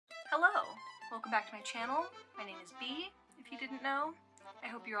Hello! Welcome back to my channel. My name is B, if you didn't know. I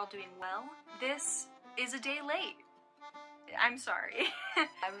hope you're all doing well. This is a day late. I'm sorry.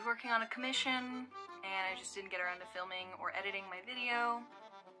 I was working on a commission and I just didn't get around to filming or editing my video.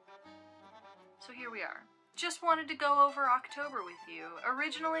 So here we are. Just wanted to go over October with you.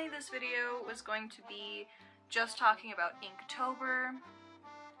 Originally this video was going to be just talking about Inktober,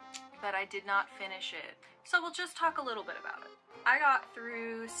 but I did not finish it. So we'll just talk a little bit about it. I got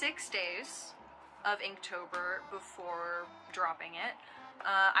through 6 days of Inktober before dropping it.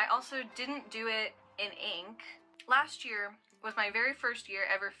 I also didn't do it in ink. Last year was my very first year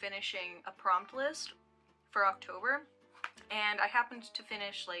ever finishing a prompt list for October, and I happened to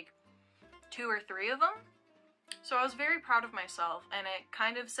finish like 2 or 3 of them. So I was very proud of myself, and it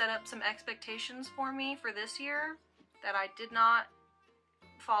kind of set up some expectations for me for this year that I did not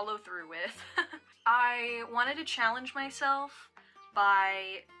follow through with. I wanted to challenge myself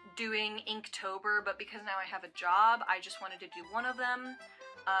by doing Inktober, but because now I have a job, I just wanted to do one of them.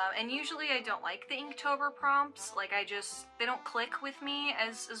 And usually I don't like the Inktober prompts, like they don't click with me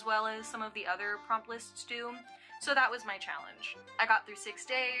as well as some of the other prompt lists do. So that was my challenge. I got through 6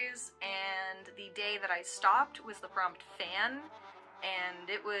 days, and the day that I stopped was the prompt fan, and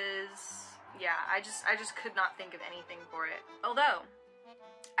it was, yeah, I just could not think of anything for it. Although,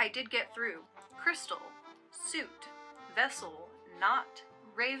 I did get through Crystal, Suit, Vessel, Knot,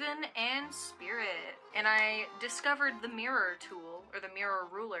 Raven, and Spirit. And I discovered the mirror tool, or the mirror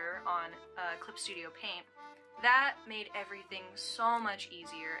ruler on Clip Studio Paint. That made everything so much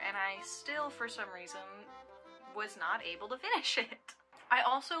easier, and I still, for some reason, was not able to finish it. I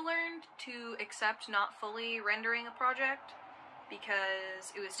also learned to accept not fully rendering a project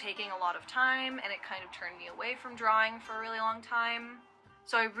because it was taking a lot of time and it kind of turned me away from drawing for a really long time.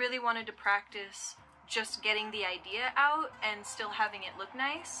 So I really wanted to practice just getting the idea out and still having it look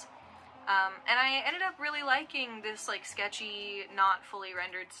nice. And I ended up really liking this like sketchy, not fully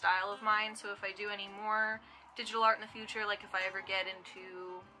rendered style of mine, so if I do any more digital art in the future, like if I ever get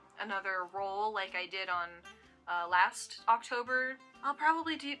into another role like I did on last October, I'll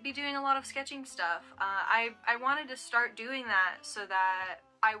probably be doing a lot of sketching stuff. I wanted to start doing that so that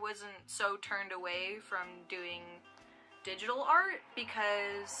I wasn't so turned away from doing digital art,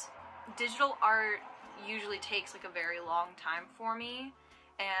 because digital art usually takes like a very long time for me,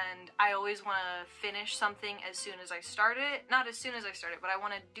 and I always want to finish something as soon as I start it. Not as soon as I start it, but I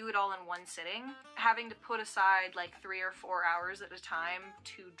want to do it all in one sitting. Having to put aside like 3 or 4 hours at a time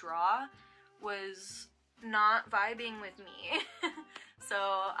to draw was not vibing with me. So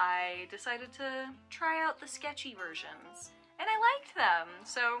I decided to try out the sketchy versions, and I liked them,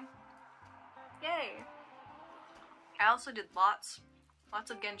 so yay. I also did lots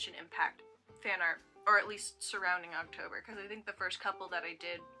of Genshin Impact fan art, or at least surrounding October, because I think the first couple that I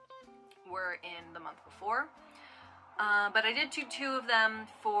did were in the month before. But I did do 2 of them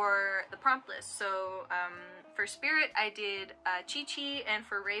for the prompt list. So for Spirit I did Chi-Chi, and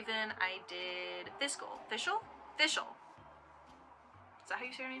for Raven I did Fischl. Is that how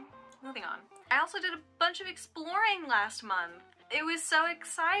you say your name? Moving on. I also did a bunch of exploring last month. It was so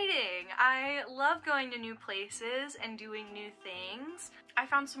exciting. I love going to new places and doing new things. I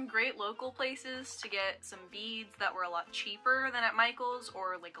found some great local places to get some beads that were a lot cheaper than at Michael's,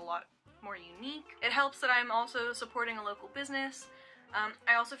 or like a lot more unique. It helps that I'm also supporting a local business.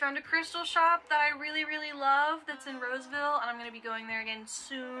 I also found a crystal shop that I really love that's in Roseville, and I'm going to be going there again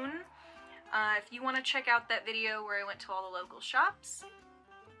soon. If you want to check out that video where I went to all the local shops,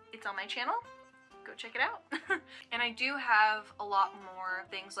 it's on my channel. Go check it out. And I do have a lot more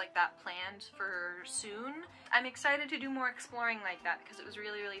things like that planned for soon. I'm excited to do more exploring like that because it was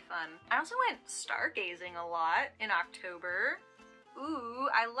really fun. I also went stargazing a lot in October. Ooh,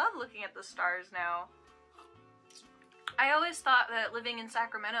 I love looking at the stars now. I always thought that living in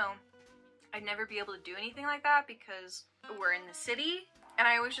Sacramento, I'd never be able to do anything like that because we're in the city, and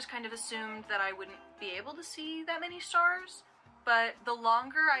I always just kind of assumed that I wouldn't be able to see that many stars. But the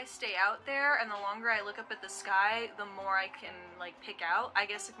longer I stay out there and the longer I look up at the sky, the more I can like pick out. I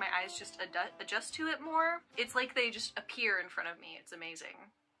guess like my eyes just adjust to it more. It's like they just appear in front of me. It's amazing.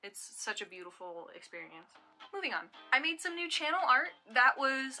 It's such a beautiful experience. Moving on. I made some new channel art. That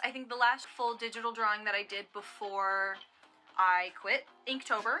was, I think, the last full digital drawing that I did before I quit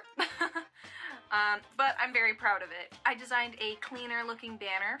Inktober. But I'm very proud of it. I designed a cleaner looking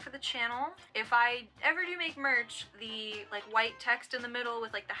banner for the channel. If I ever do make merch, the like white text in the middle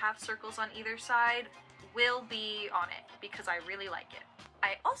with like the half circles on either side will be on it because I really like it.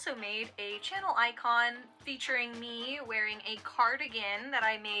 I also made a channel icon featuring me wearing a cardigan that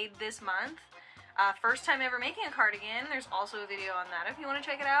I made this month. First time ever making a cardigan. There's also a video on that if you want to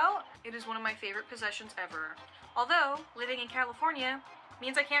check it out. It is one of my favorite possessions ever. Although, living in California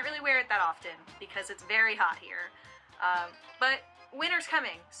means I can't really wear it that often because it's very hot here. But winter's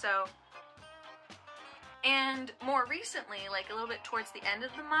coming, so... And more recently, like a little bit towards the end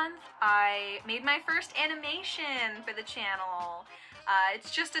of the month, I made my first animation for the channel. It's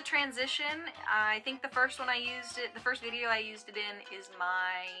just a transition. I think the first video I used it in is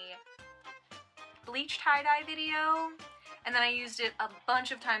my bleach tie-dye video, and then I used it a bunch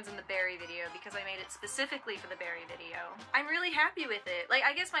of times in the berry video because I made it specifically for the berry video. I'm really happy with it. Like,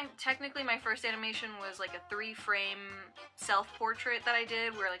 I guess technically my first animation was like a 3-frame self-portrait that I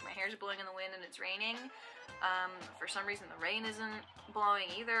did where like my hair's blowing in the wind and it's raining. For some reason the rain isn't blowing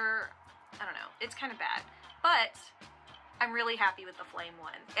either. I don't know. It's kind of bad. But I'm really happy with the flame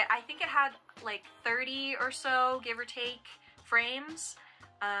one. I think it had like 30 or so, give or take, frames.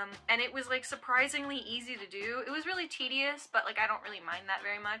 And it was like surprisingly easy to do. It was really tedious, but like I don't really mind that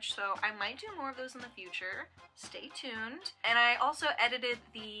very much, so I might do more of those in the future. Stay tuned. And I also edited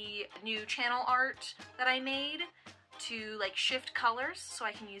the new channel art that I made to like shift colors so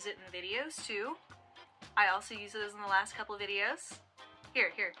I can use it in videos too. I also use those in the last couple of videos.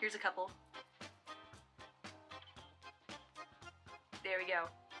 Here's a couple. There we go.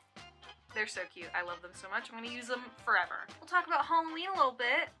 They're so cute. I love them so much. I'm gonna use them forever. We'll talk about Halloween a little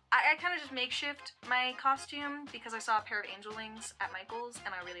bit. I kind of just makeshift my costume because I saw a pair of angel wings at Michael's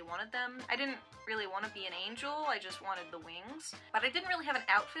and I really wanted them. I didn't really want to be an angel, I just wanted the wings. But I didn't really have an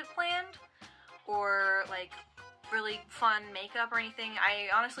outfit planned or like really fun makeup or anything. I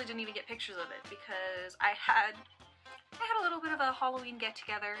honestly didn't even get pictures of it because I had a little bit of a Halloween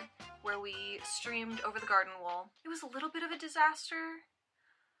get-together where we streamed over the garden wall. It was a little bit of a disaster.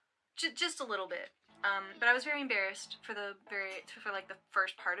 Just a little bit. But I was very embarrassed for like the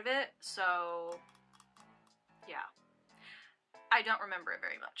first part of it, so yeah. I don't remember it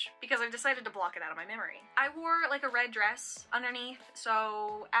very much because I've decided to block it out of my memory. I wore like a red dress underneath,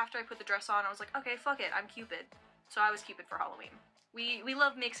 so after I put the dress on, I was like, okay, fuck it, I'm Cupid. So I was Cupid for Halloween. We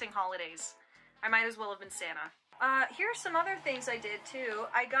love mixing holidays. I might as well have been Santa. Here's some other things I did too.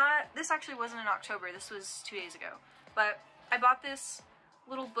 This actually wasn't in October, this was 2 days ago, but I bought this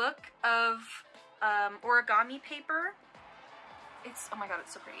little book of origami paper. Oh my god,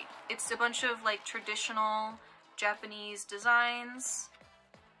 it's so pretty. It's a bunch of like traditional Japanese designs.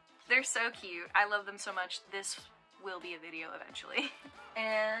 They're so cute. I love them so much. This will be a video eventually.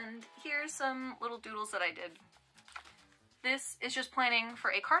 And here's some little doodles that I did. This is just planning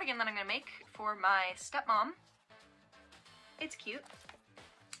for a cardigan that I'm gonna make for my stepmom. It's cute.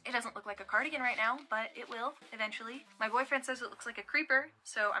 It doesn't look like a cardigan right now, but it will eventually. My boyfriend says it looks like a creeper,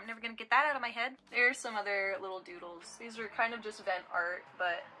 so I'm never gonna get that out of my head. There's some other little doodles. These are kind of just vent art,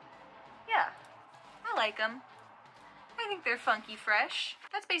 but yeah, I like them. I think they're funky fresh.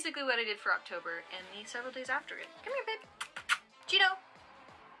 That's basically what I did for October and the several days after it. Come here, babe. Cheeto.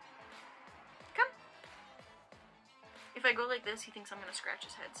 Come. If I go like this, he thinks I'm gonna scratch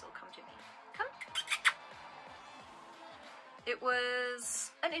his head, so he'll come to me. Come. It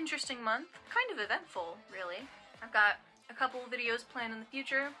was an interesting month, kind of eventful, really. I've got a couple videos planned in the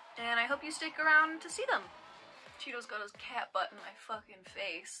future, and I hope you stick around to see them. Cheeto's got his cat butt in my fucking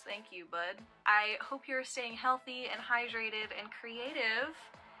face. Thank you, bud. I hope you're staying healthy and hydrated and creative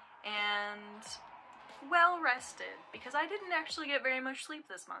and well-rested, because I didn't actually get very much sleep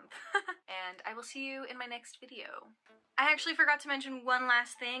this month. And I will see you in my next video. I actually forgot to mention one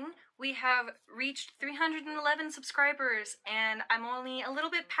last thing. We have reached 311 subscribers, and I'm only a little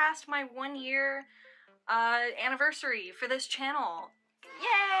bit past my 1-year anniversary for this channel.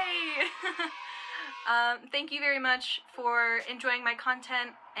 Yay! Thank you very much for enjoying my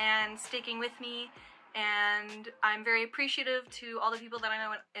content and sticking with me, and I'm very appreciative to all the people that I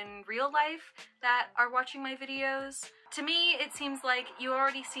know in real life that are watching my videos. To me, it seems like you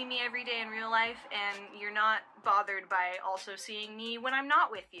already see me every day in real life and you're not bothered by also seeing me when I'm not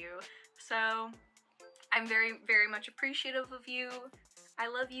with you. So I'm very, very much appreciative of you. I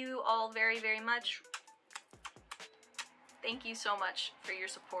love you all very, very much. Thank you so much for your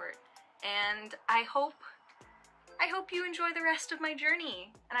support. And I hope you enjoy the rest of my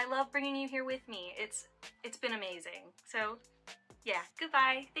journey. And I love bringing you here with me. It's been amazing. So yeah,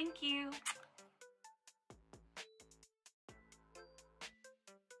 goodbye. Thank you.